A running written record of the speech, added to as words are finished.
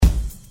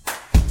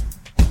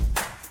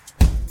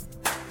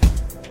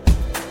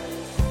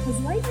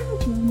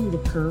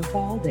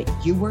curveball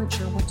that you weren't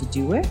sure what to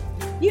do with?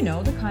 You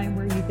know, the kind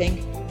where you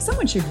think,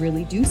 someone should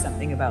really do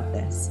something about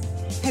this.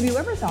 Have you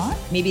ever thought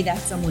maybe that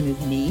someone is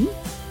me,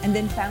 and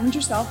then found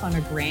yourself on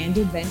a grand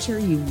adventure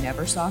you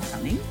never saw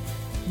coming?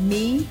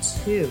 Me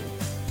too.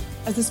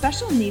 As a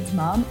special needs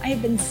mom, I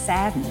have been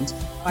saddened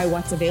by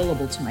what's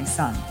available to my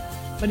son.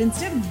 But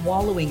instead of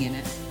wallowing in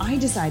it, I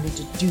decided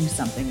to do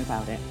something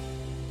about it.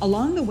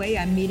 Along the way,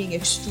 I'm meeting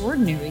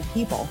extraordinary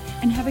people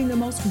and having the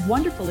most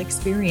wonderful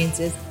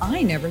experiences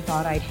I never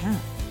thought I'd have.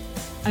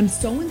 I'm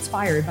so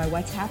inspired by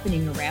what's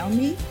happening around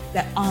me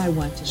that I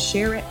want to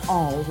share it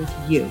all with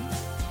you.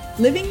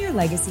 Living Your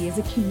Legacy is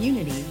a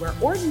community where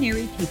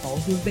ordinary people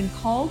who have been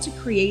called to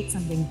create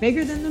something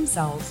bigger than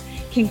themselves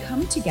can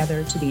come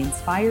together to be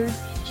inspired,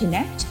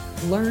 connect,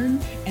 learn,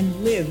 and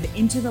live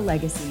into the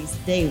legacies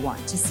they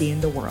want to see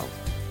in the world.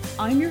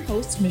 I'm your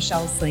host,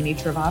 Michelle Slaney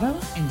Travato,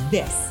 and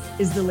this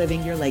is the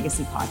Living Your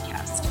Legacy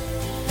podcast.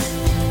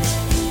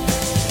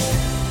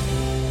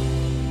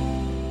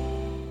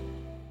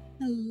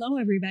 Hello,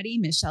 everybody.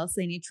 Michelle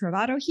Slaney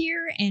Travato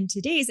here, and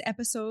today's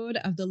episode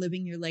of the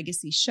Living Your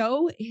Legacy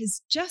show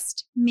is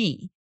just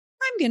me.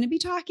 I'm going to be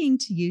talking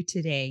to you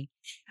today.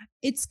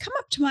 It's come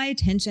up to my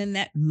attention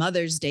that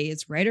Mother's Day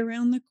is right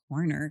around the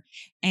corner,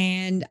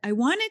 and I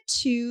wanted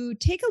to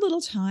take a little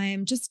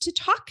time just to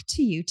talk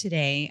to you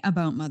today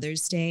about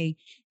Mother's Day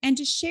and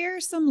to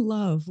share some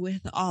love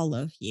with all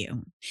of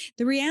you.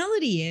 The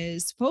reality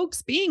is,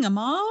 folks, being a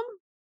mom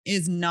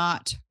is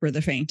not for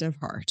the faint of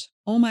heart.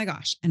 Oh my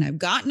gosh. And I've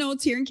got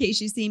notes here in case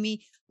you see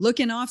me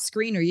looking off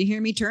screen or you hear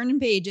me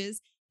turning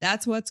pages.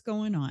 That's what's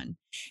going on.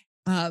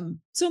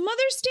 So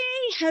Mother's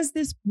Day has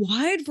this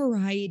wide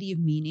variety of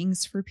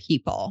meanings for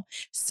people.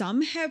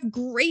 Some have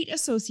great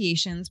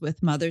associations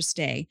with Mother's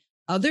Day.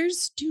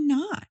 Others do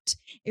not.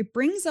 It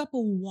brings up a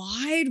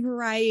wide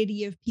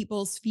variety of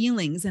people's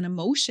feelings and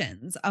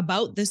emotions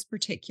about this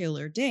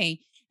particular day.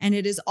 And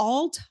it is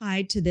all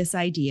tied to this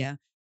idea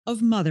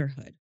of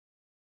motherhood.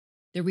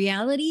 The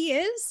reality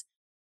is,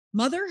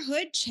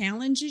 motherhood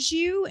challenges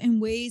you in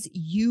ways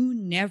you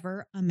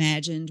never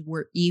imagined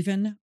were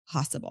even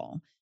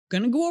possible.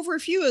 Going to go over a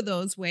few of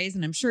those ways,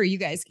 and I'm sure you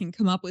guys can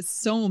come up with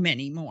so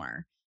many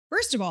more.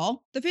 First of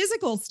all, the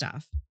physical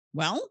stuff.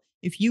 Well,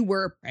 if you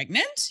were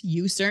pregnant,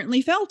 you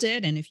certainly felt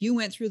it. And if you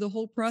went through the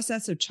whole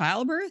process of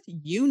childbirth,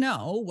 you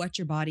know what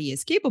your body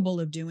is capable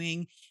of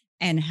doing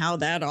and how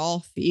that all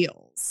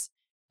feels.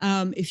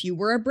 If you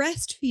were a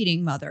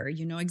breastfeeding mother,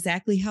 you know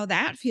exactly how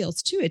that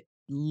feels too. It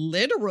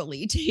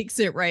literally takes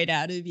it right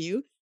out of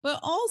you. But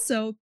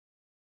also,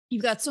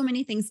 you've got so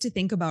many things to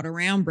think about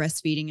around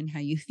breastfeeding and how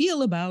you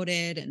feel about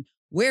it and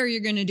where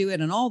you're going to do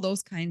it and all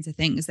those kinds of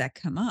things that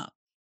come up.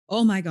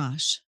 Oh my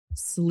gosh,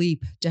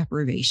 sleep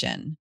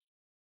deprivation.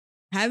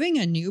 Having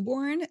a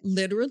newborn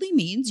literally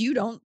means you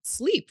don't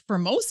sleep for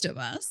most of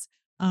us.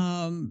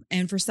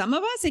 And for some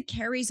of us, it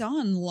carries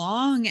on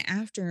long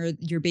after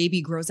your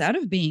baby grows out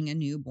of being a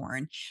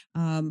newborn.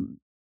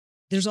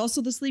 There's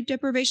also the sleep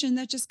deprivation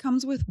that just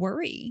comes with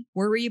worry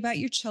about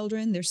your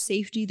children, their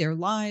safety, their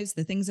lives,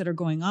 the things that are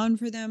going on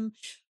for them.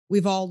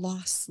 We've all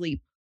lost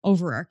sleep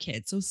over our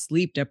kids. So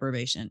sleep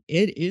deprivation,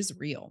 it is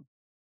real.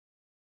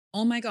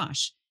 Oh my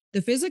gosh.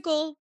 The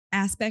physical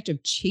aspect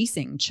of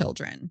chasing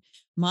children.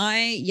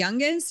 My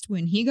youngest,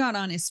 when he got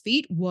on his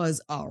feet,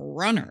 was a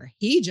runner.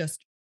 He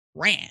just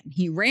ran.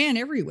 He ran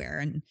everywhere.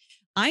 And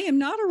I am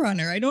not a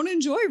runner. I don't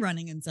enjoy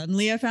running. And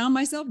suddenly I found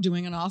myself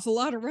doing an awful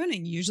lot of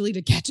running, usually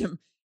to catch him.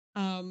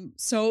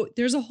 So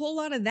there's a whole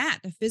lot of that,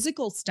 the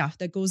physical stuff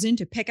that goes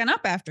into picking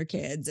up after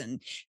kids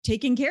and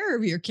taking care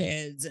of your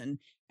kids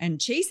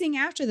and chasing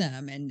after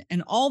them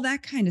and all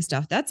that kind of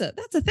stuff. That's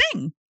a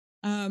thing.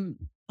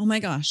 Oh my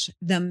gosh,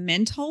 the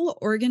mental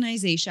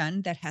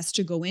organization that has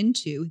to go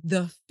into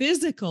the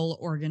physical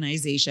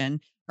organization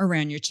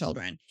around your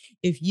children.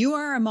 If you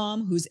are a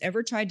mom who's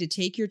ever tried to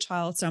take your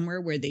child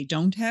somewhere where they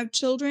don't have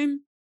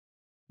children,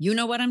 you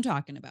know what I'm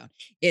talking about.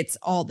 It's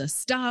all the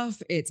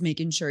stuff. It's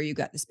making sure you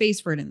got the space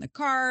for it in the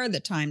car, the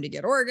time to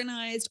get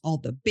organized, all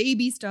the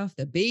baby stuff,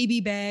 the baby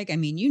bag. I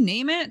mean, you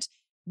name it,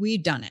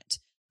 we've done it.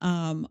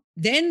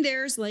 Then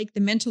there's like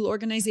the mental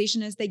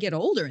organization as they get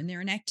older and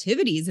they're in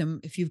activities.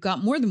 And if you've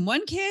got more than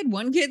one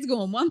kid's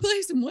going one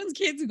place and one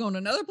kid's going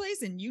another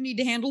place, and you need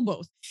to handle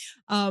both.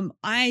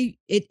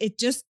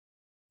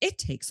 It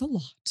takes a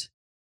lot.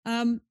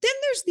 Then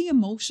there's the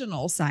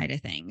emotional side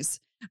of things.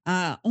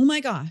 Oh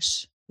my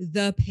gosh.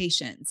 The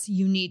patience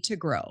you need to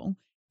grow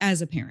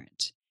as a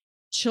parent.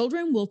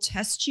 Children will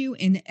test you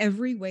in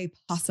every way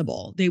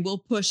possible. They will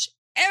push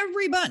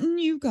every button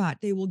you've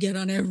got. They will get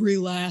on every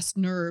last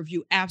nerve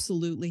you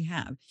absolutely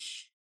have.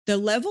 The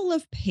level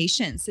of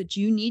patience that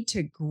you need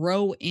to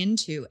grow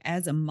into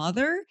as a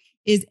mother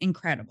is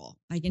incredible.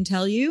 I can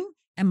tell you,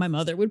 and my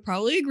mother would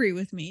probably agree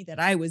with me, that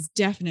I was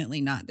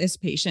definitely not this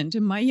patient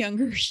in my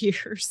younger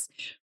years.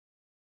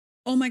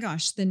 Oh my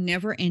gosh, the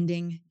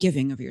never-ending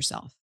giving of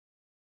yourself.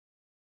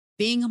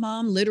 Being a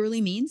mom literally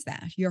means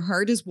that your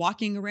heart is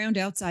walking around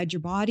outside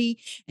your body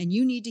and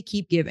you need to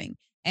keep giving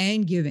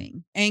and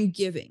giving and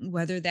giving,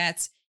 whether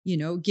that's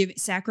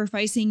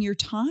sacrificing your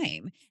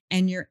time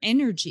and your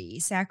energy,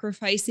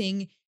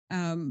 sacrificing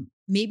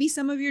maybe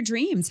some of your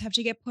dreams have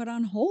to get put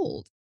on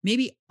hold.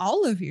 Maybe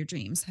all of your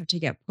dreams have to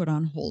get put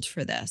on hold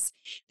for this.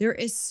 There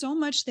is so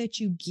much that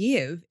you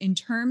give in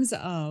terms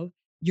of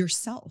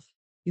yourself.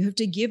 You have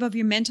to give of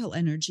your mental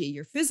energy,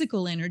 your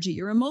physical energy,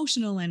 your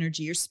emotional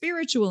energy, your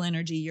spiritual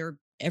energy, your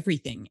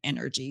everything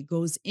energy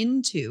goes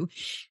into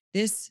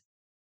this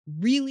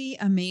really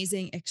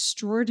amazing,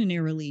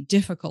 extraordinarily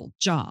difficult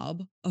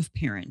job of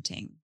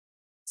parenting.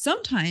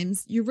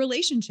 Sometimes your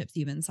relationships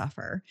even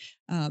suffer.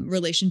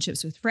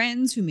 Relationships with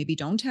friends who maybe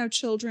don't have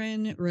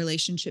children,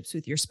 relationships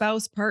with your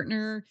spouse,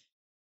 partner,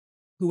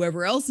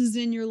 whoever else is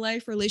in your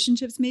life,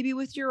 relationships maybe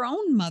with your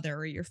own mother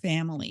or your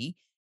family,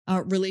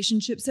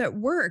 relationships at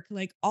work.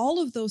 Like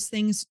all of those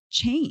things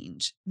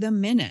change the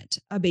minute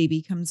a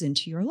baby comes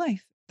into your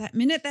life. That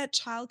minute that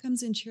child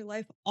comes into your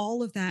life,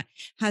 all of that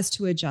has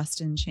to adjust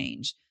and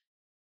change.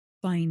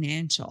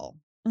 Financial.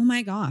 Oh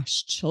my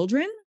gosh,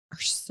 children are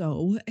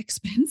so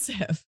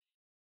expensive.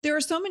 There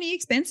are so many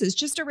expenses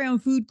just around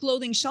food,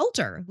 clothing,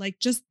 shelter, like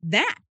just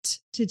that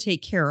to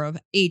take care of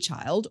a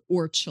child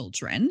or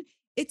children.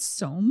 It's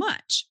so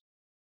much.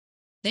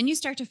 Then you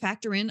start to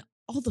factor in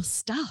all the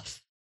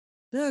stuff,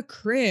 the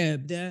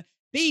crib, the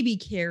baby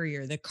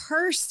carrier, the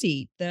car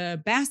seat, the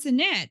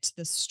bassinet,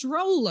 the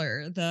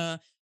stroller,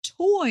 the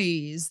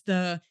toys,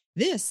 the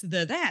this,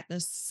 the that,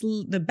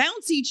 the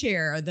bouncy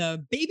chair,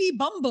 the baby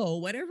bumbo,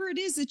 whatever it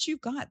is that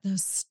you've got, the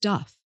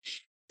stuff,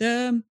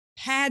 the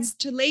pads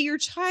to lay your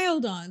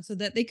child on so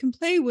that they can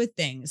play with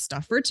things,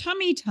 stuff for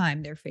tummy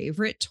time, their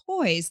favorite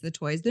toys, the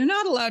toys they're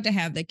not allowed to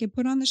have that get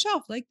put on the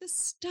shelf, like the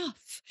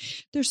stuff.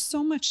 There's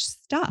so much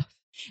stuff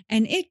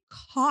and it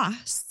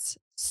costs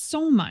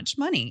so much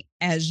money,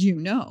 as you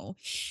know.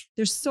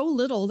 There's so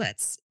little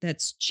that's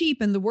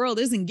cheap and the world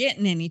isn't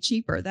getting any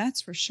cheaper.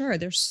 That's for sure.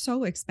 They're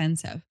so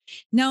expensive.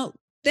 Now,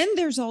 then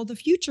there's all the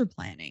future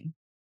planning.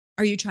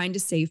 Are you trying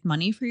to save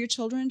money for your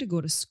children to go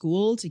to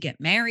school, to get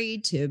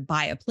married, to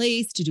buy a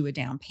place, to do a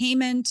down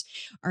payment?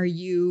 Are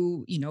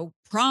you,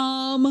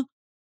 prom?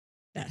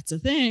 That's a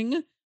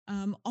thing.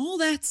 All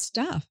that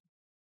stuff.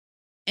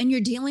 And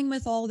you're dealing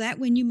with all that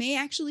when you may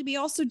actually be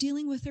also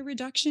dealing with a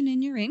reduction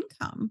in your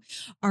income.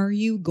 Are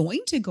you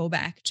going to go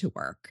back to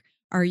work?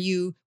 Are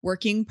you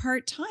working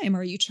part time?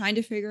 Are you trying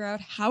to figure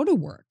out how to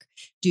work?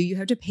 Do you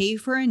have to pay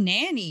for a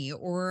nanny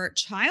or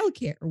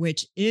childcare,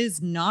 which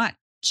is not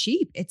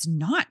cheap? It's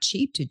not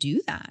cheap to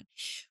do that,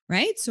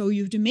 right? So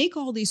you have to make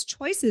all these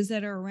choices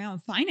that are around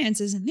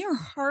finances, and they're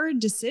hard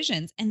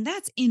decisions. And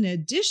that's in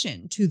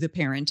addition to the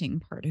parenting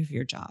part of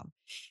your job.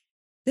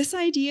 This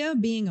idea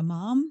of being a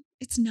mom,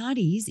 it's not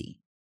easy.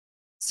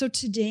 So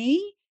today,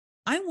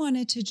 I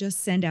wanted to just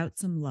send out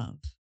some love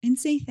and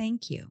say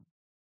thank you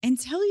and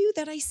tell you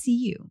that I see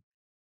you.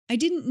 I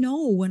didn't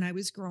know when I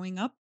was growing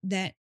up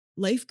that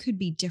life could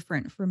be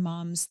different for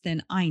moms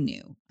than I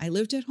knew. I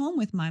lived at home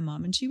with my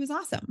mom and she was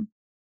awesome.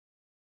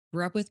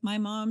 Grew up with my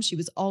mom. She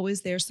was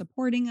always there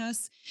supporting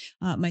us,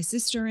 my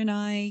sister and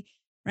I,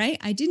 right?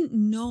 I didn't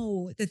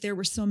know that there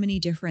were so many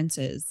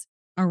differences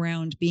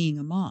around being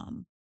a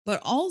mom,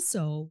 but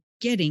also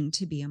getting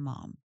to be a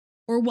mom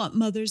or what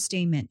Mother's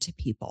Day meant to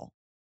people.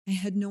 I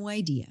had no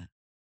idea.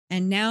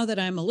 And now that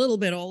I'm a little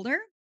bit older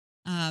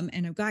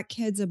and I've got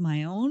kids of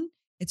my own,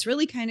 it's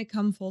really kind of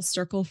come full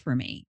circle for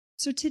me.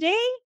 So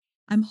today,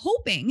 I'm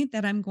hoping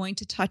that I'm going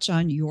to touch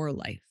on your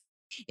life.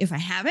 If I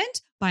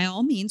haven't, by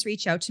all means,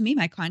 reach out to me.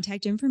 My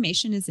contact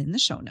information is in the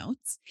show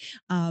notes.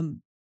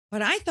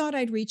 But I thought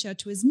I'd reach out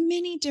to as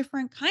many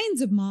different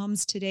kinds of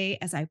moms today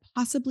as I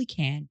possibly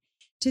can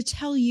to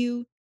tell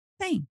you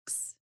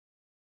thanks.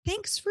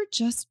 Thanks for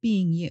just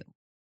being you.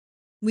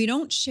 We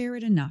don't share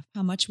it enough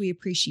how much we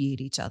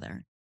appreciate each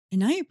other.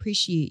 And I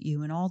appreciate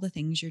you and all the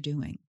things you're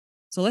doing.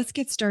 So let's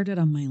get started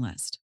on my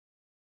list.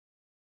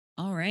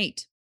 All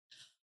right.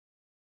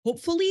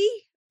 Hopefully,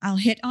 I'll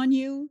hit on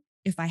you.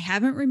 If I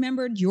haven't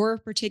remembered your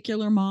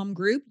particular mom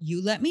group,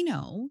 you let me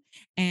know,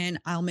 and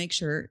I'll make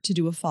sure to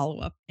do a follow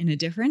up in a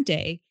different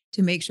day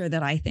to make sure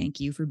that I thank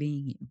you for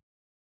being you.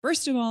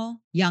 First of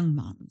all, young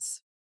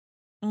moms.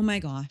 Oh my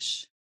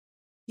gosh,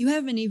 you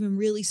haven't even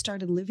really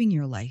started living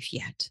your life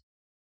yet.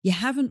 You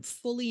haven't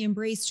fully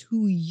embraced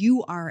who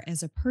you are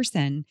as a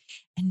person,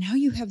 and now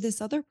you have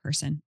this other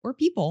person or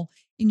people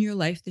in your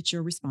life that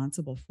you're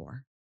responsible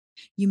for.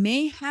 You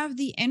may have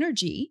the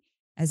energy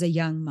as a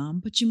young mom,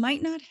 but you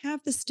might not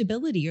have the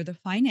stability or the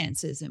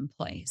finances in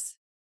place.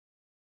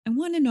 I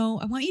want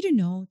you to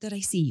know that I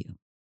see you.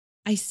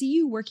 I see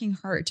you working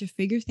hard to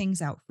figure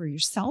things out for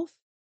yourself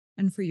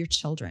and for your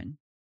children.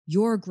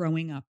 You're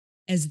growing up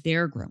as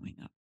they're growing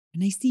up.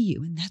 And I see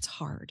you, and that's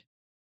hard.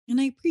 And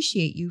I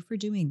appreciate you for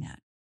doing that.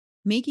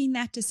 Making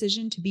that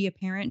decision to be a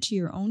parent to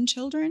your own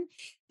children,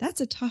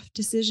 that's a tough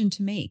decision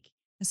to make,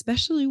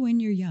 especially when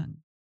you're young.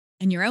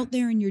 And you're out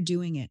there and you're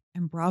doing it.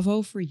 And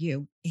bravo for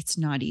you. It's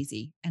not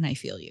easy. And I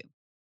feel you.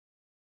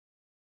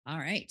 All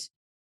right.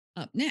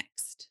 Up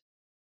next,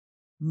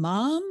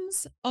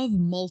 moms of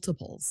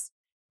multiples.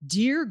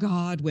 Dear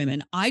God,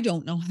 women, I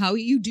don't know how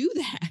you do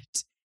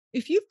that.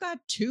 If you've got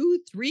two,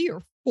 three,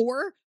 or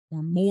four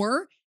or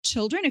more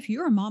children, if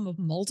you're a mom of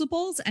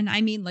multiples, and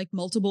I mean like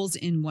multiples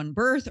in one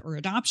birth or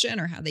adoption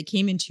or how they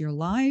came into your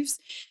lives,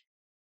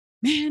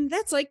 man,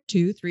 that's like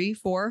two, three,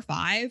 four,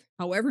 five,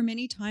 however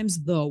many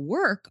times the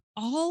work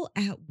all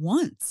at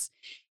once.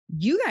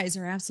 You guys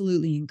are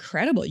absolutely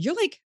incredible. You're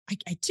like,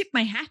 I tip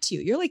my hat to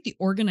you. You're like the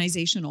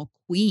organizational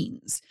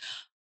queens.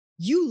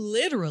 You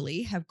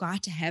literally have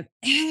got to have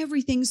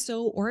everything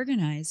so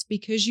organized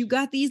because you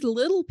got these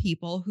little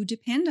people who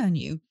depend on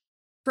you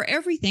for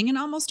everything and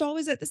almost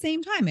always at the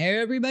same time.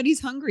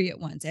 Everybody's hungry at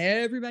once.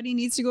 Everybody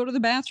needs to go to the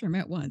bathroom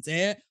at once.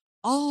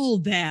 All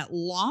that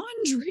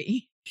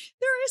laundry.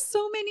 There are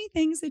so many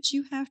things that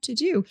you have to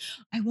do.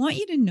 I want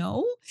you to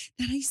know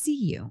that I see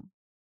you.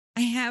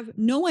 I have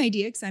no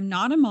idea because I'm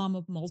not a mom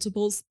of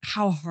multiples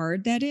how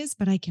hard that is,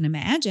 but I can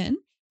imagine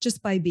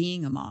just by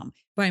being a mom.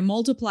 If I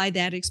multiply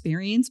that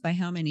experience by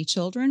how many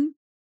children,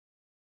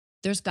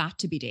 there's got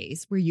to be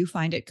days where you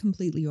find it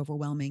completely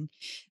overwhelming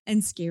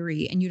and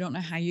scary, and you don't know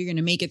how you're going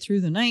to make it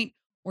through the night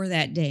or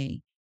that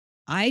day.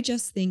 I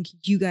just think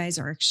you guys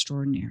are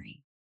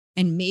extraordinary.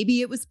 And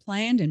maybe it was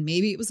planned and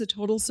maybe it was a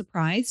total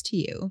surprise to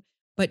you.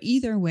 But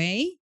either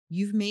way,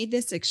 you've made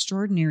this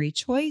extraordinary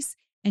choice.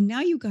 And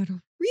now you've got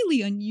a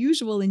really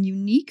unusual and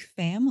unique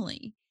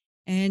family.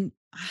 And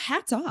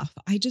hats off.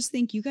 I just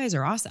think you guys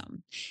are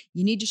awesome.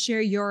 You need to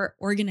share your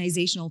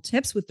organizational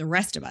tips with the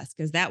rest of us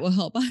because that will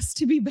help us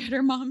to be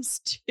better moms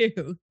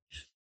too.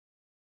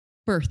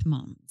 Birth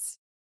moms.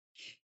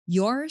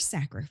 Your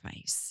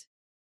sacrifice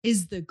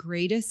is the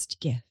greatest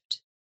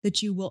gift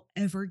that you will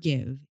ever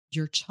give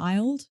your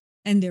child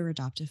and their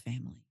adoptive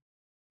family.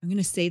 I'm going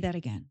to say that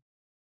again.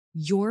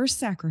 Your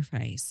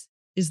sacrifice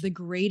is the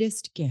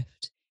greatest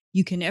gift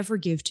you can ever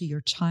give to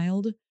your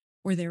child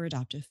or their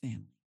adoptive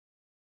family.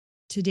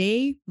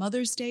 Today,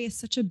 Mother's Day is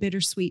such a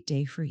bittersweet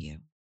day for you.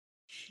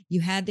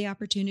 You had the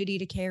opportunity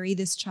to carry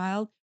this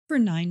child for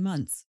 9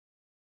 months,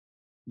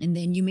 and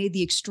then you made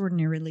the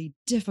extraordinarily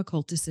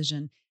difficult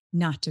decision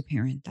not to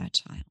parent that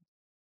child.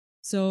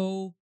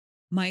 So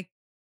my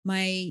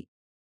my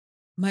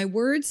my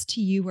words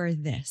to you are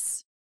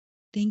this.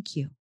 Thank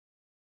you.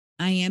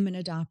 I am an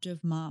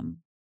adoptive mom.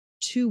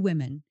 2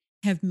 women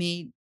have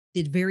made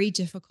the very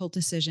difficult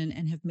decision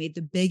and have made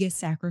the biggest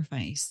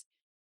sacrifice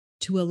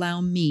to allow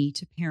me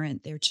to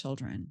parent their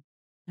children.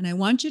 And I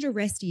want you to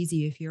rest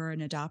easy if you're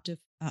an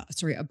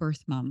a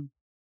birth mom.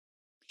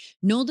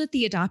 Know that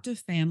the adoptive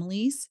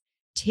families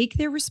take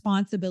their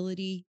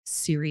responsibility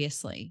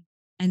seriously,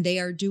 and they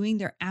are doing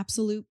their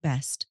absolute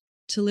best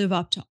to live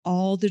up to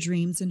all the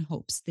dreams and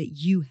hopes that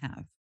you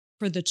have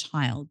for the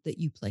child that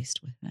you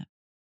placed with them.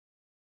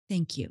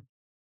 Thank you.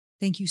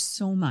 Thank you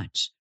so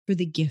much for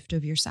the gift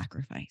of your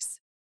sacrifice.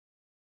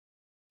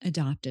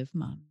 Adoptive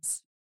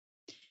moms.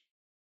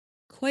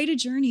 Quite a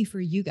journey for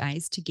you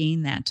guys to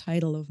gain that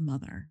title of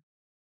mother.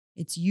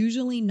 It's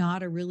usually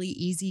not a really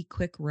easy,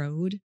 quick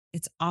road.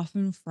 It's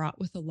often fraught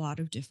with a lot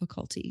of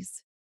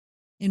difficulties.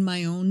 In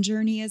my own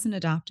journey as an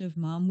adoptive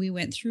mom, we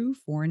went through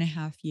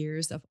 4.5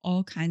 years of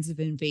all kinds of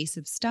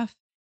invasive stuff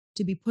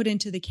to be put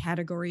into the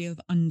category of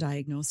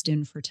undiagnosed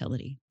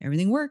infertility.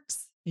 Everything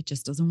works, it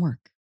just doesn't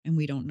work, and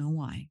we don't know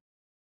why.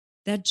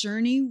 That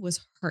journey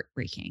was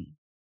heartbreaking.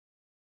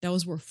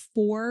 Those were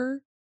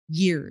 4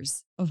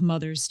 years of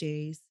Mother's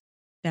Days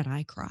that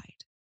I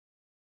cried.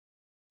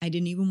 I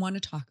didn't even want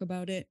to talk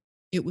about it.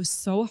 It was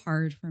so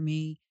hard for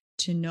me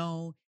to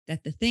know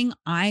that the thing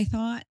I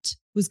thought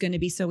was going to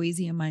be so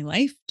easy in my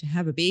life to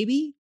have a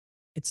baby,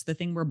 it's the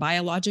thing we're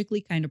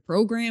biologically kind of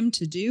programmed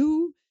to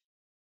do,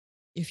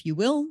 if you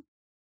will,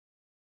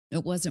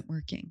 it wasn't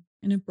working.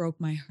 And it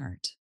broke my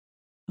heart.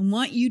 I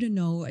want you to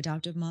know,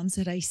 adoptive moms,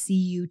 that I see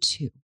you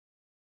too.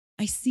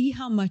 I see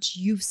how much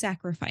you've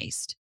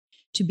sacrificed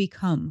to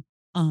become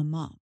a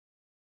mom.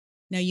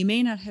 Now, you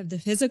may not have the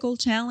physical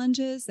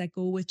challenges that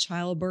go with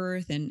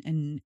childbirth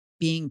and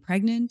being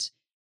pregnant,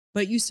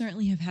 but you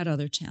certainly have had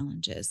other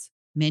challenges,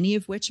 many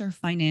of which are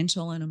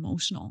financial and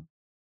emotional.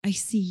 I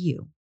see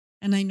you,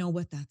 and I know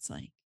what that's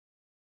like.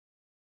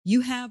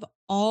 You have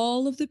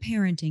all of the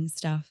parenting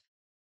stuff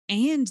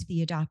and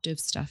the adoptive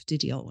stuff to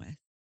deal with.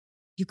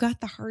 You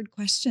got the hard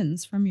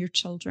questions from your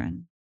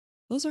children.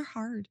 Those are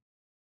hard.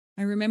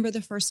 I remember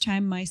the first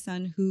time my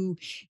son, who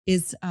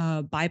is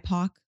a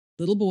BIPOC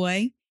little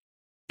boy,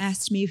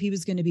 asked me if he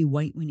was going to be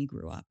white when he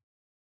grew up.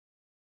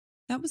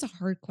 That was a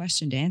hard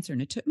question to answer,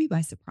 and it took me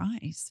by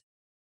surprise.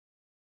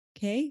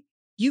 Okay.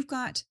 You've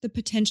got the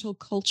potential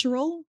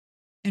cultural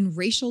and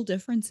racial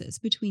differences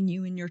between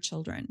you and your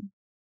children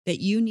that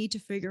you need to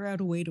figure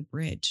out a way to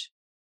bridge.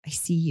 I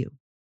see you.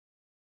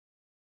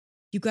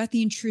 You've got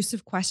the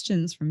intrusive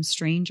questions from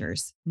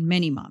strangers.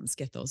 Many moms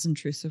get those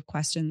intrusive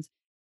questions.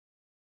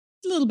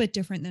 It's a little bit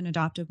different than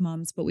adoptive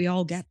moms, but we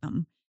all get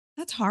them.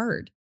 That's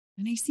hard.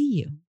 And I see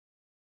you.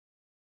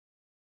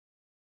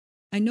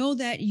 I know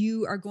that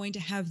you are going to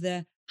have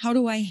the how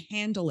do I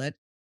handle it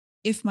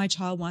if my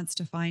child wants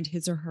to find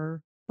his or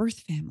her birth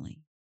family.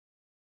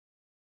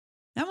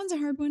 That one's a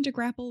hard one to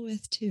grapple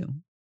with too.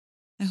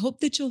 I hope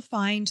that you'll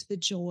find the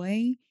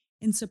joy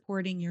in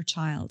supporting your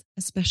child,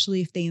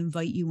 especially if they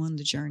invite you on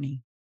the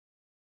journey.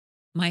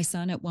 My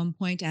son at one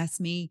point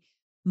asked me,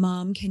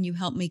 Mom, can you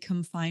help me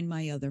come find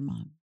my other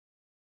mom?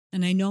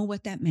 And I know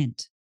what that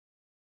meant,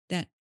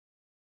 that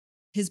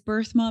his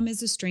birth mom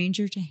is a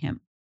stranger to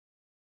him.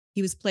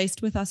 He was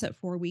placed with us at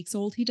 4 weeks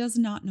old. He does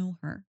not know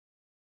her.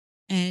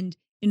 And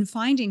in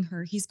finding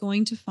her, he's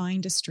going to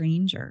find a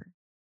stranger.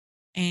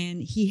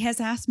 And he has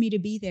asked me to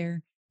be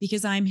there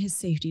because I'm his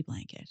safety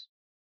blanket.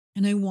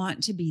 And I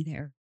want to be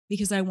there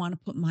because I want to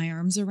put my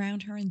arms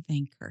around her and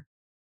thank her.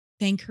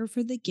 Thank her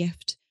for the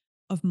gift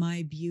of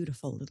my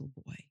beautiful little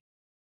boy.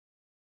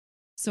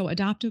 So,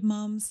 adoptive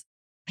moms,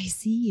 I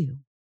see you.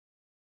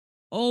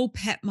 Oh,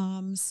 pet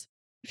moms.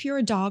 If you're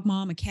a dog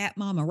mom, a cat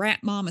mom, a rat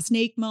mom, a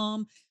snake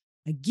mom,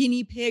 a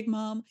guinea pig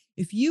mom,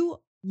 if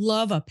you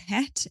love a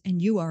pet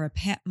and you are a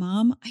pet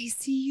mom, I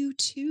see you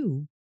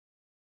too.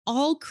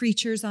 All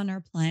creatures on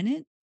our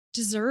planet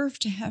deserve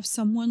to have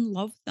someone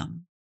love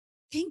them.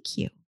 Thank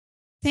you.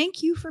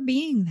 Thank you for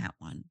being that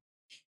one.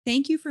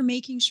 Thank you for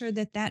making sure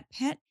that that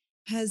pet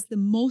has the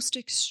most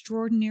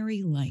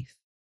extraordinary life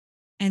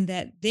and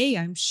that they,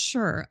 I'm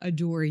sure,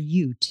 adore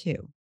you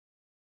too.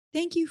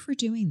 Thank you for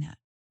doing that.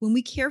 When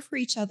we care for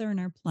each other and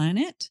our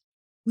planet,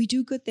 we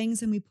do good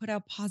things and we put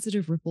out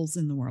positive ripples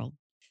in the world.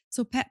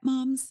 So, pet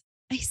moms,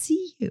 I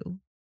see you.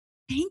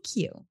 Thank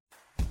you.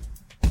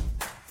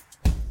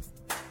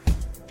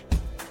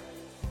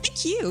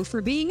 Thank you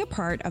for being a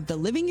part of the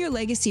Living Your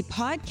Legacy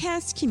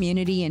podcast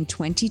community in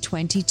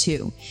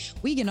 2022.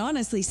 We can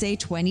honestly say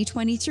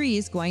 2023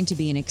 is going to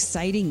be an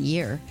exciting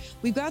year.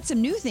 We've got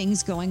some new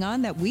things going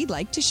on that we'd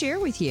like to share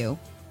with you.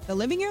 The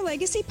Living Your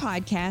Legacy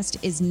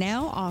podcast is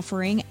now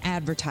offering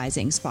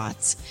advertising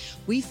spots.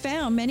 We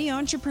found many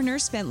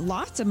entrepreneurs spent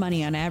lots of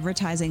money on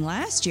advertising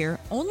last year,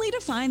 only to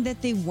find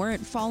that they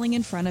weren't falling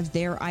in front of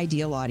their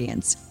ideal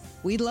audience.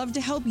 We'd love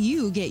to help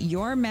you get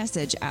your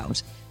message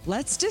out.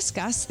 Let's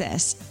discuss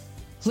this.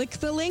 Click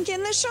the link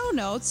in the show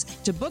notes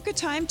to book a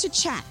time to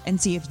chat and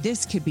see if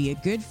this could be a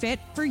good fit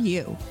for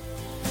you.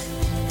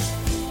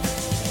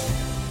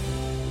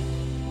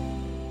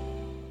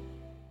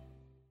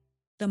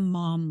 The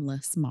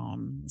momless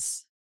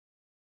moms.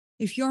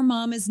 If your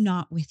mom is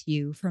not with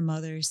you for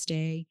Mother's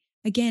Day,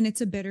 again,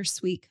 it's a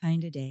bittersweet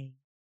kind of day.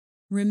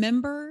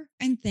 Remember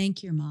and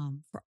thank your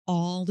mom for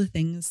all the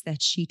things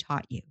that she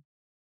taught you.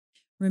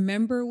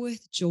 Remember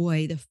with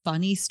joy the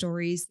funny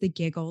stories, the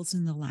giggles,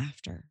 and the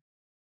laughter.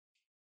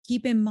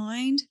 Keep in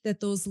mind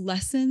that those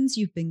lessons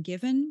you've been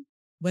given,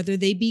 whether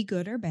they be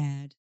good or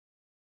bad,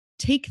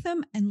 take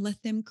them and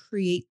let them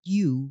create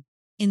you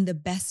in the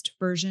best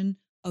version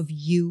of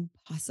you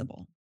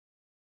possible.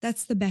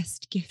 That's the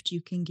best gift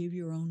you can give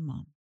your own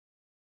mom.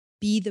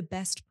 Be the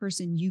best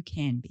person you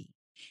can be.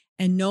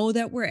 And know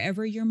that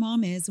wherever your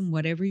mom is and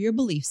whatever your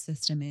belief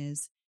system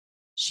is,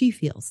 she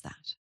feels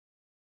that.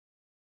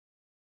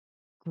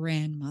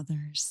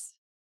 Grandmothers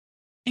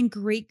and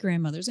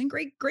great-grandmothers and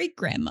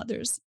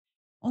great-great-grandmothers.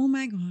 Oh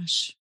my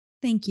gosh.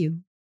 Thank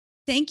you.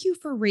 Thank you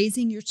for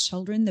raising your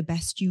children the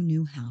best you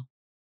knew how.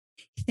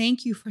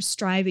 Thank you for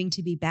striving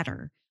to be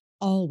better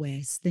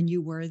always than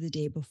you were the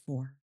day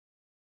before.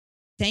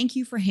 Thank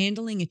you for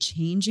handling a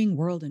changing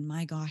world. And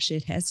my gosh,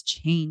 it has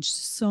changed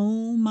so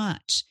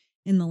much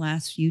in the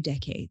last few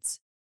decades.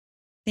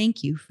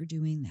 Thank you for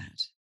doing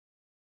that.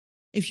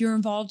 If you're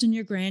involved in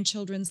your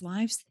grandchildren's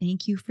lives,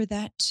 thank you for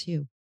that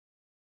too.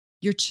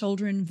 Your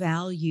children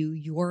value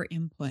your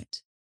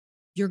input.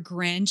 Your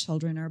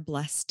grandchildren are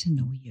blessed to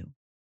know you.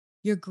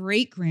 Your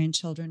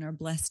great-grandchildren are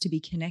blessed to be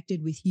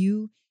connected with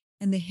you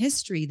and the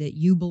history that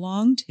you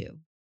belong to.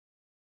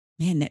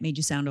 Man, that made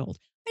you sound old.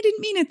 I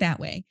didn't mean it that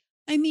way.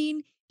 I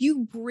mean,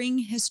 you bring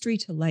history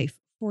to life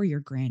for your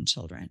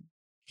grandchildren.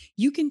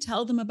 You can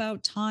tell them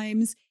about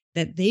times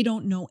that they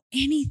don't know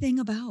anything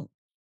about,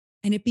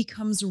 and it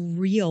becomes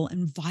real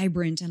and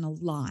vibrant and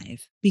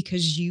alive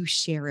because you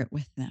share it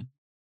with them.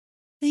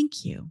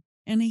 Thank you.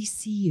 And I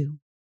see you.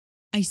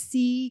 I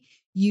see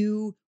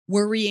you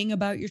worrying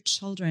about your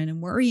children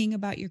and worrying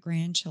about your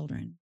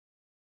grandchildren.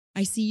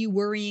 I see you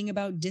worrying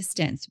about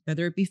distance,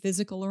 whether it be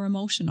physical or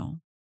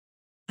emotional.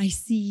 I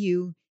see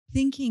you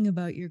thinking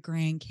about your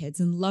grandkids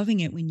and loving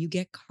it when you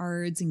get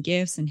cards and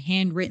gifts and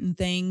handwritten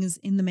things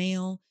in the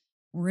mail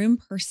or in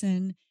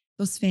person,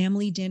 those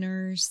family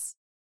dinners.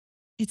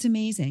 It's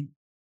amazing.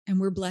 And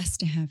we're blessed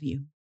to have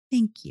you.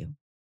 Thank you.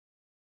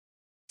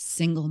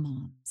 Single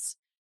moms.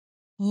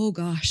 Oh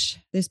gosh,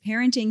 this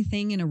parenting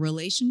thing in a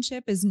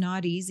relationship is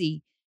not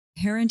easy.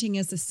 Parenting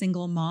as a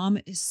single mom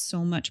is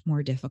so much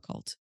more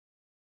difficult.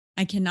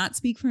 I cannot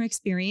speak from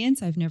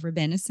experience. I've never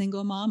been a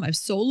single mom. I've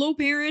solo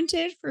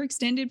parented for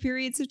extended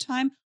periods of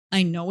time.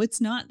 I know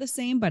it's not the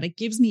same, but it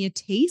gives me a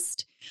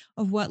taste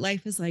of what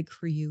life is like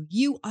for you.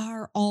 You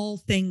are all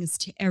things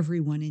to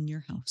everyone in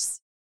your house.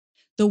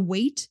 The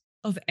weight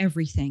of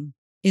everything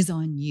is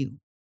on you.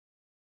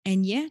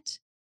 And yet,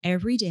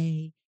 every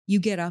day, you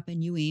get up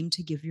and you aim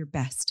to give your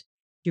best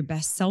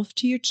self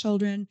to your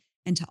children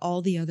and to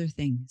all the other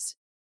things.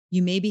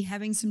 You may be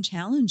having some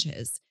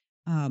challenges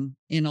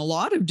in a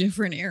lot of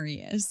different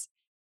areas.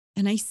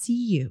 And I see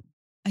you.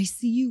 I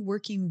see you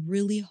working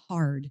really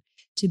hard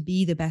to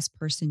be the best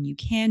person you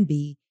can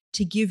be,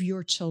 to give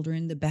your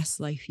children the best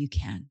life you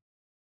can.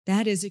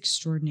 That is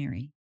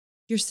extraordinary.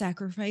 Your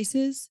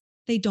sacrifices,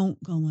 they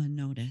don't go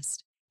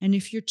unnoticed. And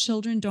if your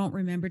children don't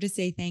remember to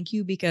say thank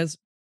you, because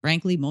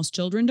frankly, most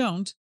children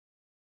don't,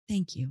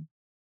 thank you.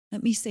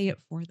 Let me say it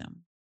for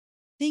them.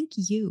 Thank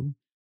you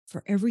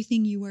for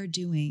everything you are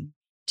doing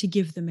to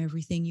give them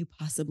everything you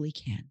possibly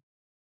can.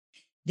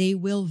 They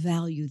will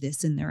value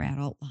this in their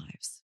adult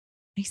lives.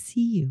 I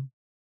see you.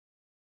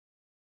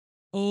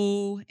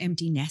 Oh,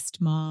 empty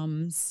nest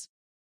moms.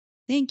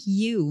 Thank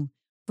you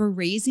for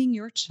raising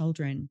your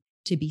children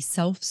to be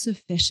self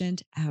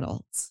sufficient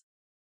adults.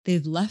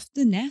 They've left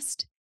the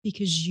nest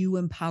because you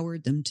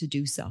empowered them to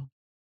do so.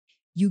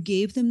 You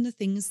gave them the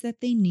things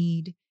that they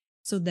need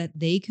so that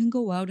they can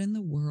go out in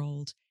the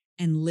world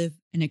and live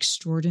an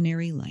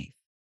extraordinary life.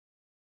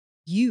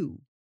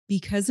 You,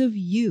 because of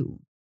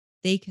you,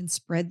 they can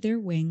spread their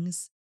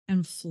wings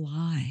and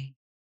fly.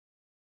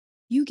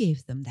 You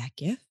gave them that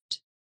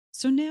gift.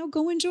 So now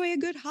go enjoy a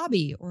good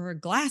hobby or a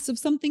glass of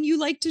something you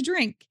like to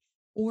drink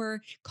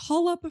or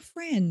call up a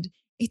friend.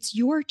 It's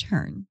your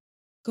turn.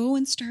 Go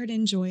and start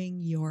enjoying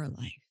your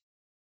life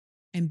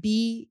and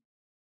be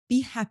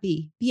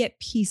happy, be at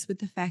peace with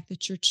the fact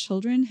that your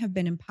children have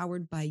been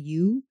empowered by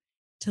you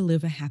to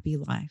live a happy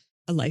life,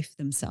 a life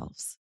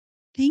themselves.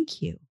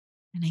 Thank you.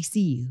 And I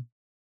see you.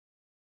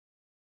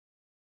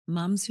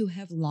 Moms who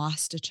have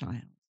lost a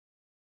child.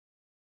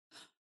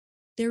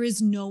 There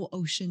is no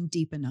ocean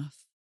deep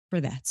enough for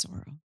that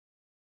sorrow.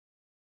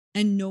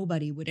 And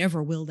nobody would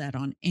ever will that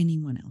on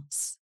anyone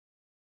else.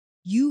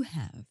 You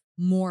have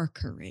more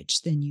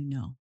courage than you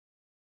know.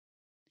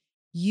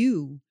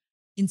 You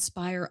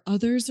inspire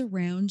others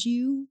around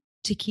you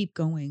to keep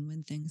going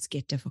when things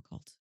get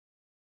difficult.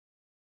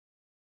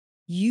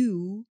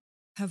 You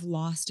have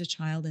lost a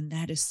child, and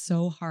that is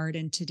so hard.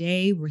 And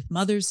today, with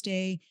Mother's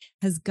Day,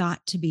 has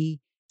got to be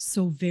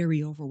so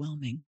very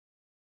overwhelming.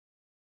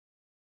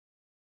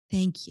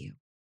 Thank you.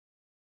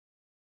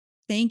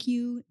 Thank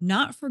you,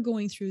 not for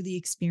going through the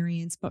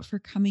experience, but for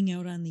coming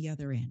out on the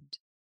other end.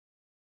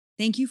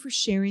 Thank you for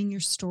sharing your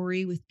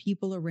story with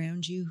people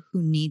around you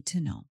who need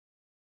to know.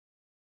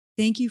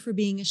 Thank you for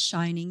being a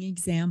shining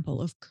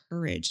example of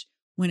courage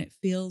when it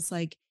feels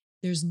like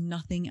there's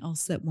nothing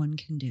else that one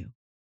can do.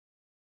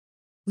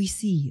 We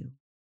see you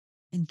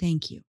and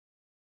thank you.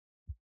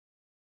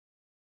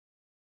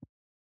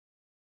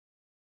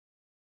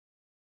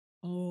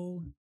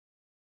 Oh,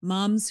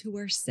 moms who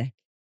are sick,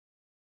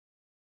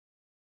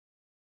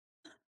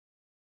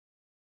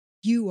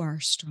 you are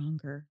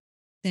stronger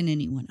than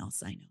anyone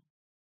else I know.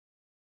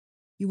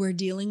 You are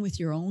dealing with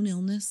your own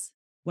illness,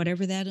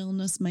 whatever that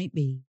illness might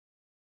be,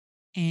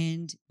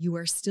 and you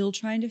are still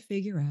trying to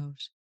figure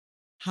out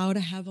how to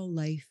have a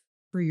life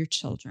for your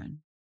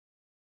children,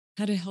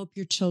 how to help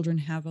your children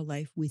have a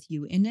life with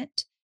you in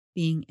it,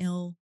 being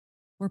ill,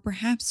 or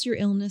perhaps your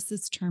illness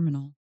is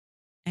terminal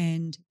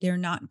and they're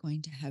not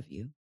going to have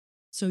you.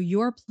 So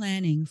you're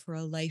planning for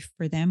a life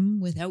for them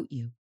without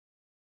you.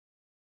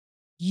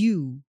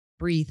 You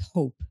breathe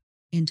hope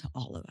into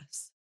all of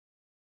us.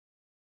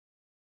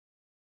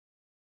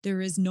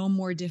 There is no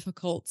more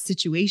difficult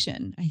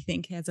situation, I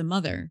think, as a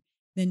mother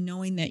than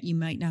knowing that you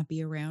might not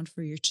be around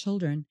for your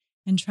children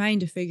and trying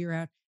to figure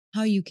out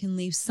how you can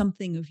leave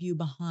something of you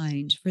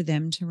behind for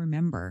them to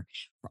remember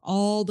for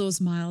all those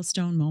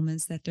milestone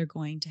moments that they're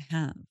going to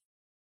have.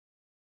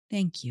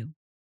 Thank you.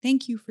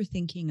 Thank you for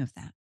thinking of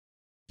that.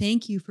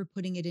 Thank you for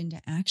putting it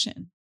into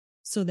action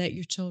so that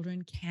your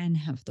children can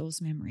have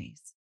those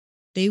memories.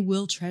 They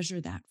will treasure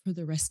that for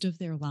the rest of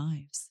their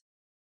lives.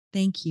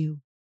 Thank you.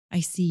 I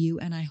see you,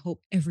 and I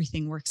hope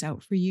everything works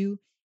out for you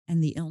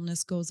and the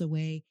illness goes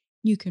away.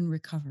 You can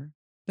recover.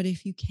 But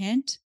if you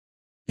can't,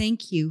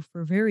 thank you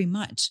for very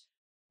much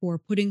for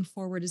putting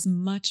forward as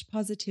much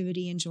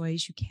positivity and joy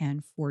as you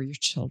can for your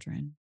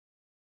children.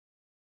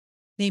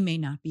 They may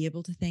not be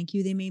able to thank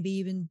you. They may be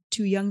even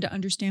too young to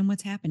understand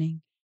what's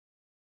happening.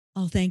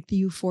 I'll thank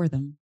you for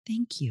them.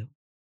 Thank you.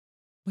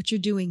 What you're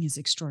doing is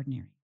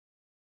extraordinary.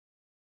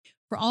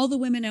 For all the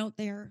women out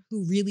there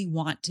who really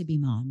want to be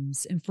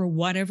moms, and for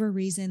whatever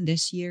reason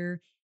this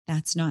year,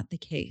 that's not the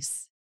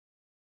case,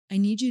 I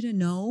need you to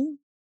know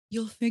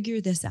you'll figure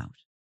this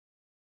out.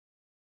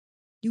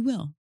 You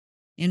will.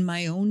 In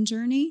my own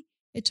journey,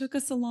 it took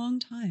us a long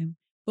time,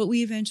 but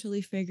we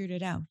eventually figured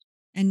it out.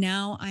 And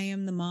now I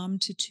am the mom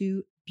to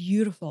two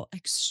beautiful,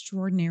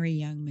 extraordinary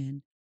young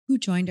men who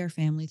joined our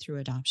family through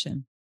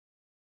adoption.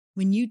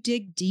 When you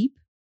dig deep,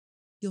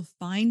 you'll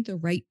find the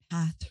right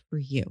path for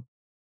you.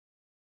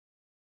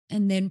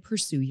 And then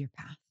pursue your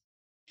path.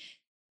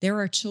 There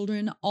are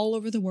children all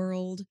over the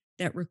world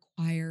that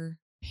require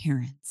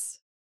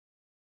parents.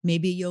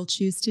 Maybe you'll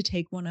choose to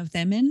take one of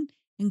them in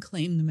and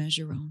claim them as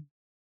your own.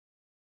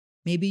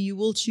 Maybe you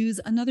will choose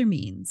another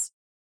means.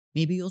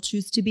 Maybe you'll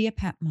choose to be a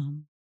pet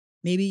mom.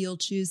 Maybe you'll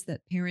choose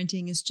that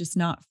parenting is just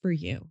not for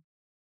you.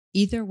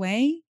 Either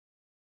way,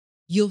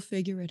 you'll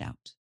figure it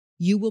out.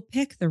 You will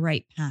pick the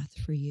right path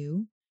for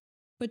you,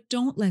 but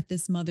don't let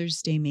this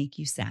Mother's Day make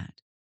you sad.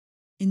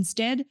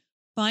 Instead,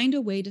 find a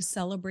way to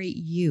celebrate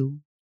you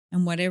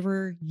and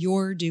whatever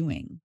you're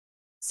doing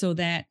so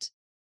that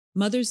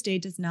Mother's Day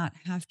does not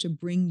have to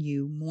bring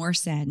you more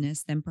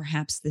sadness than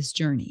perhaps this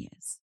journey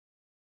is.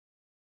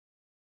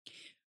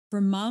 For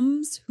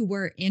moms who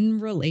are in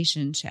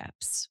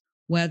relationships,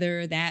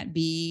 whether that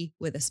be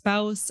with a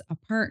spouse, a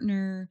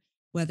partner,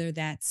 whether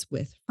that's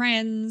with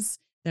friends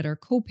that are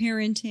co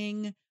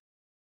parenting,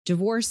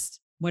 divorced,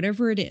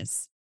 whatever it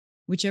is,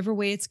 whichever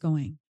way it's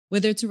going,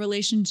 whether it's a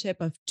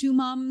relationship of two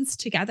moms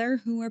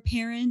together who are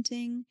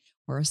parenting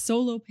or a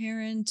solo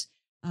parent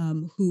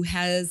who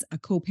has a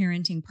co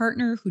parenting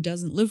partner who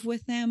doesn't live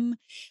with them,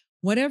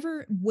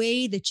 whatever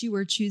way that you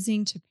are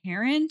choosing to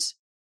parent,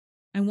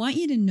 I want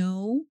you to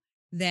know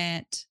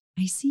that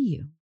I see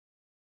you.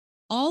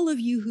 All of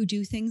you who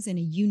do things in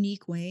a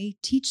unique way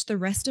teach the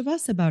rest of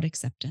us about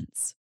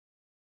acceptance.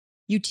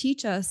 You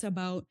teach us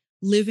about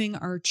living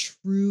our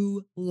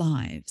true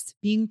lives,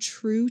 being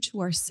true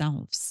to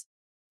ourselves.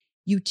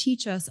 You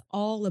teach us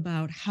all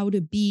about how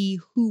to be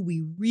who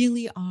we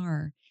really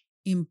are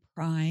in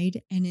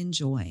pride and in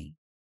joy.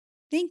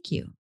 Thank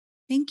you.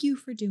 Thank you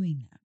for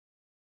doing that.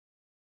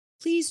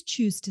 Please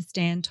choose to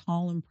stand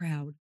tall and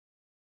proud.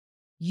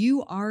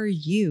 You are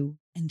you,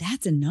 and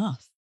that's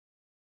enough.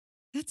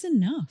 That's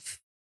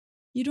enough.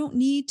 You don't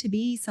need to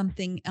be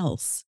something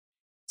else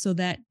so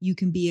that you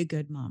can be a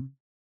good mom.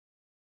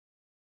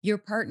 Your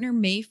partner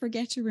may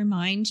forget to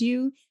remind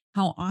you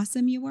how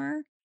awesome you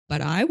are,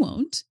 but I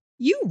won't.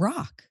 You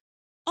rock.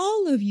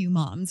 All of you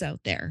moms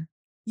out there,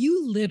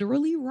 you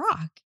literally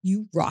rock.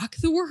 You rock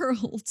the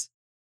world.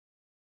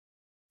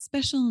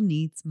 Special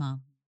needs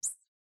moms,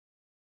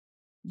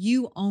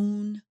 you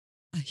own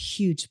a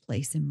huge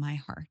place in my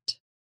heart.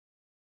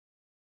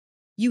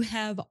 You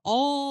have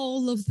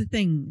all of the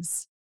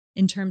things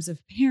in terms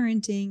of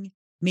parenting.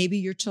 Maybe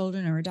your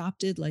children are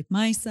adopted like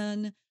my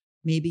son.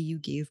 Maybe you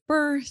gave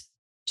birth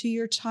to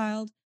your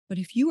child. But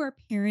if you are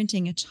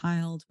parenting a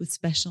child with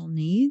special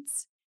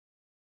needs,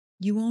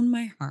 you own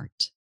my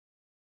heart.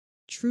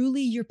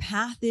 Truly, your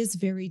path is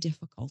very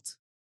difficult.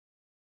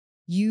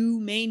 You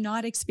may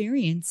not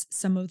experience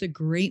some of the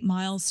great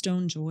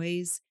milestone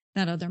joys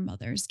that other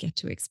mothers get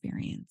to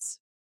experience.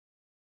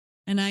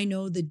 And I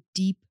know the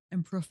deep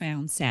and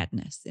profound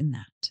sadness in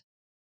that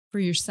for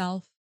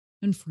yourself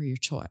and for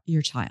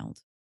your child.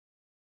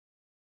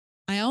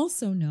 I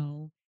also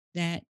know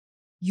that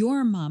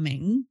your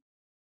momming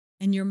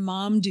and your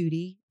mom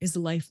duty is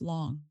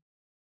lifelong,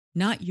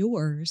 not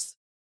yours,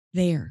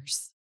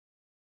 theirs.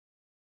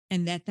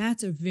 And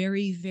that's a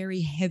very,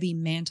 very heavy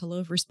mantle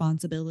of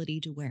responsibility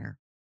to wear.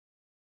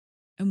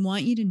 I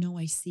want you to know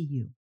I see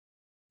you.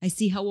 I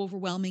see how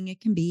overwhelming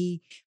it can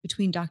be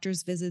between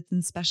doctor's visits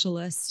and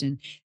specialists and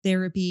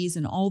therapies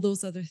and all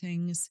those other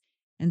things.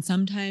 And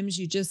sometimes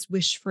you just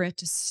wish for it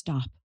to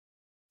stop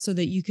so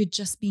that you could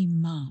just be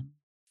mom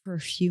for a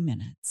few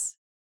minutes.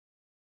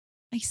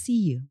 I see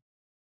you.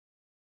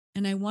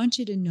 And I want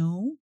you to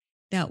know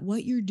that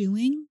what you're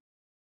doing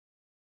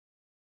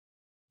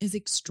is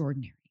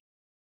extraordinary.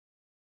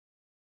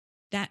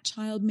 That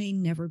child may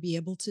never be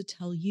able to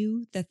tell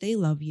you that they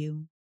love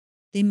you.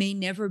 They may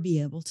never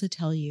be able to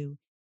tell you,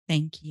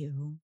 thank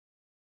you.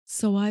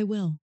 So I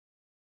will.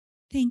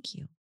 Thank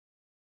you.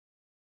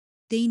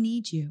 They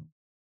need you.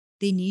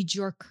 They need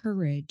your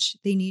courage.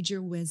 They need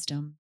your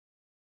wisdom.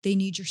 They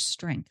need your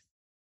strength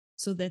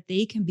so that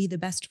they can be the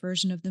best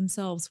version of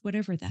themselves,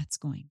 whatever that's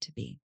going to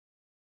be.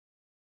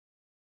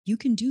 You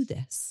can do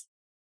this.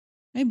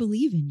 I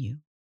believe in you.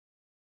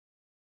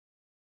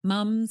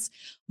 Moms,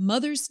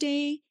 Mother's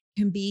Day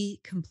can be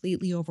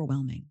completely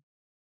overwhelming.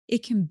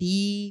 It can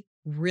be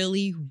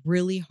really,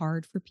 really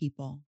hard for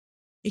people.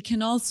 It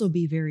can also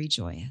be very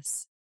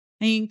joyous.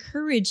 I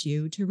encourage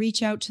you to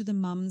reach out to the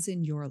moms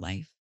in your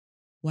life,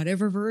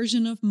 whatever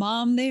version of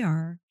mom they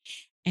are,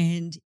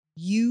 and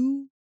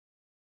you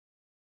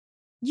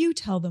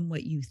tell them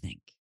what you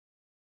think.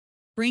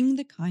 Bring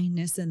the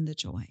kindness and the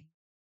joy.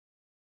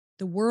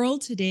 The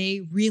world today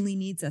really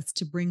needs us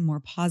to bring more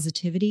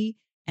positivity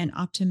and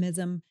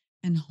optimism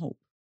and hope.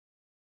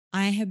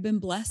 I have been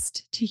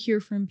blessed to hear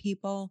from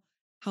people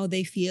how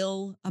they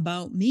feel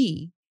about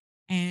me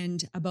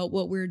and about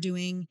what we're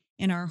doing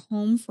in our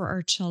home for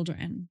our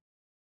children.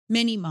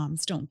 Many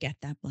moms don't get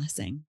that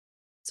blessing.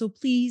 So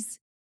please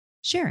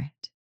share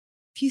it.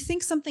 If you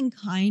think something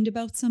kind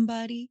about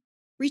somebody,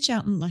 reach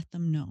out and let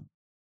them know,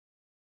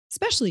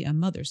 especially on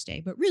Mother's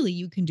Day, but really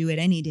you can do it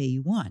any day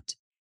you want.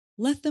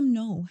 Let them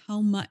know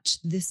how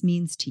much this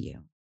means to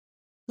you.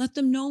 Let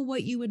them know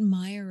what you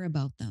admire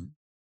about them,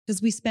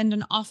 because we spend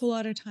an awful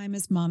lot of time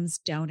as moms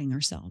doubting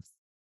ourselves,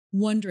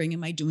 wondering,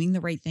 am I doing the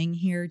right thing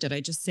here? Did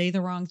I just say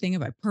the wrong thing?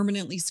 Have I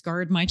permanently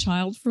scarred my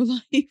child for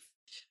life?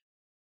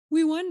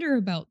 We wonder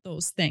about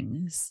those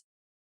things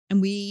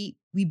and we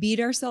beat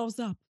ourselves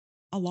up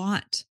a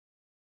lot.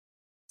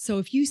 So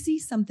if you see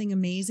something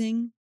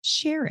amazing,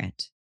 share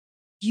it.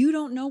 You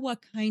don't know what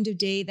kind of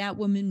day that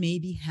woman may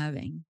be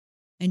having.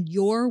 And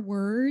your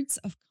words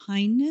of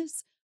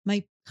kindness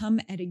might come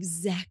at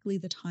exactly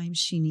the time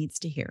she needs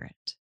to hear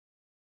it.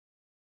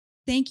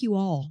 Thank you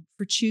all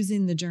for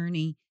choosing the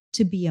journey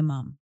to be a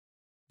mom.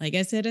 Like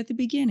I said at the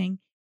beginning,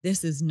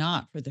 this is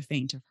not for the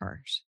faint of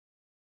heart.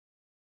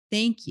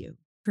 Thank you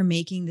for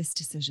making this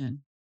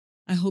decision.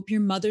 I hope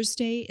your Mother's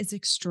Day is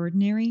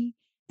extraordinary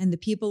and the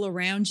people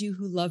around you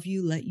who love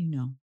you let you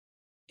know.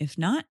 If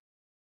not,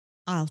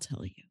 I'll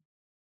tell you.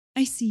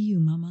 I see you,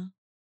 Mama.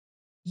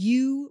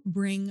 You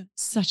bring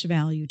such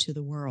value to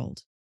the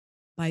world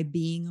by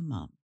being a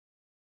mom.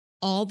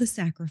 All the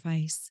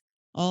sacrifice,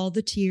 all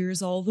the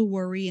tears, all the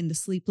worry, and the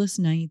sleepless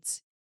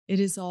nights, it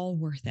is all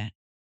worth it.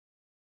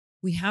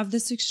 We have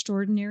this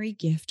extraordinary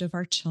gift of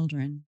our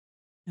children,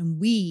 and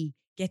we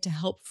get to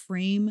help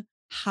frame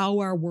how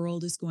our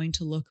world is going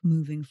to look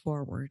moving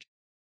forward.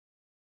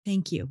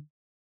 Thank you.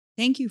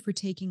 Thank you for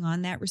taking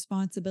on that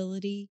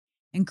responsibility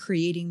and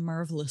creating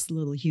marvelous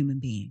little human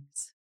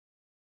beings.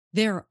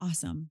 They're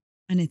awesome,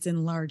 and it's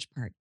in large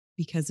part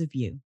because of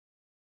you.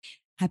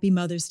 Happy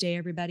Mother's Day,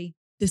 everybody.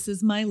 This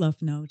is my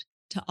love note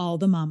to all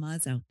the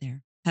mamas out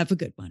there. Have a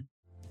good one.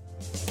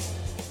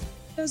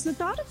 Does the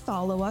thought of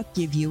follow-up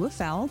give you a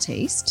foul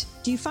taste?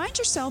 Do you find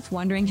yourself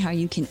wondering how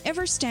you can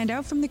ever stand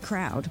out from the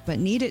crowd, but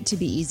need it to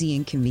be easy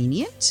and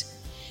convenient?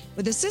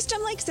 With a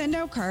system like Send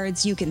Out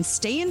Cards, you can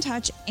stay in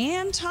touch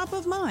and top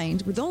of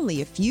mind with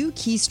only a few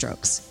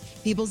keystrokes.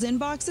 People's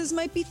inboxes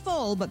might be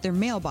full, but their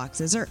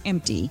mailboxes are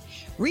empty.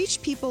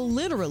 Reach people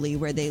literally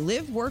where they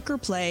live, work, or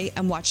play,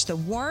 and watch the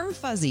warm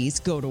fuzzies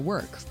go to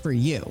work for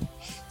you.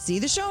 See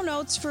the show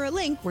notes for a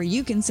link where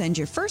you can send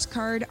your first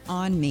card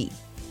on me.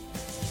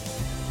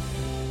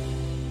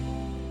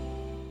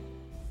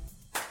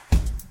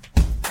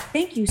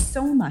 Thank you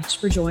so much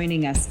for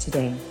joining us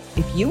today.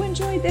 If you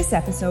enjoyed this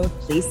episode,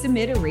 please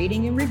submit a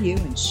rating and review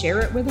and share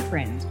it with a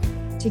friend.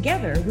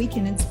 Together, we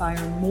can inspire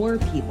more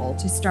people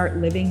to start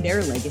living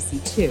their legacy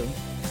too.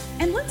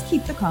 And let's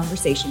keep the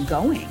conversation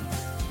going.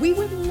 We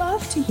would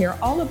love to hear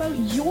all about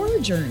your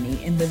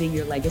journey in living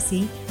your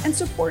legacy and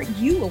support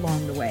you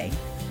along the way.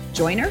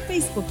 Join our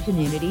Facebook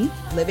community,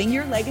 Living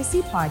Your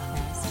Legacy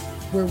Podcast,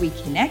 where we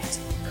connect,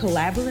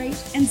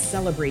 collaborate, and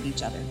celebrate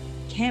each other.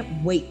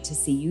 Can't wait to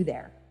see you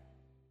there.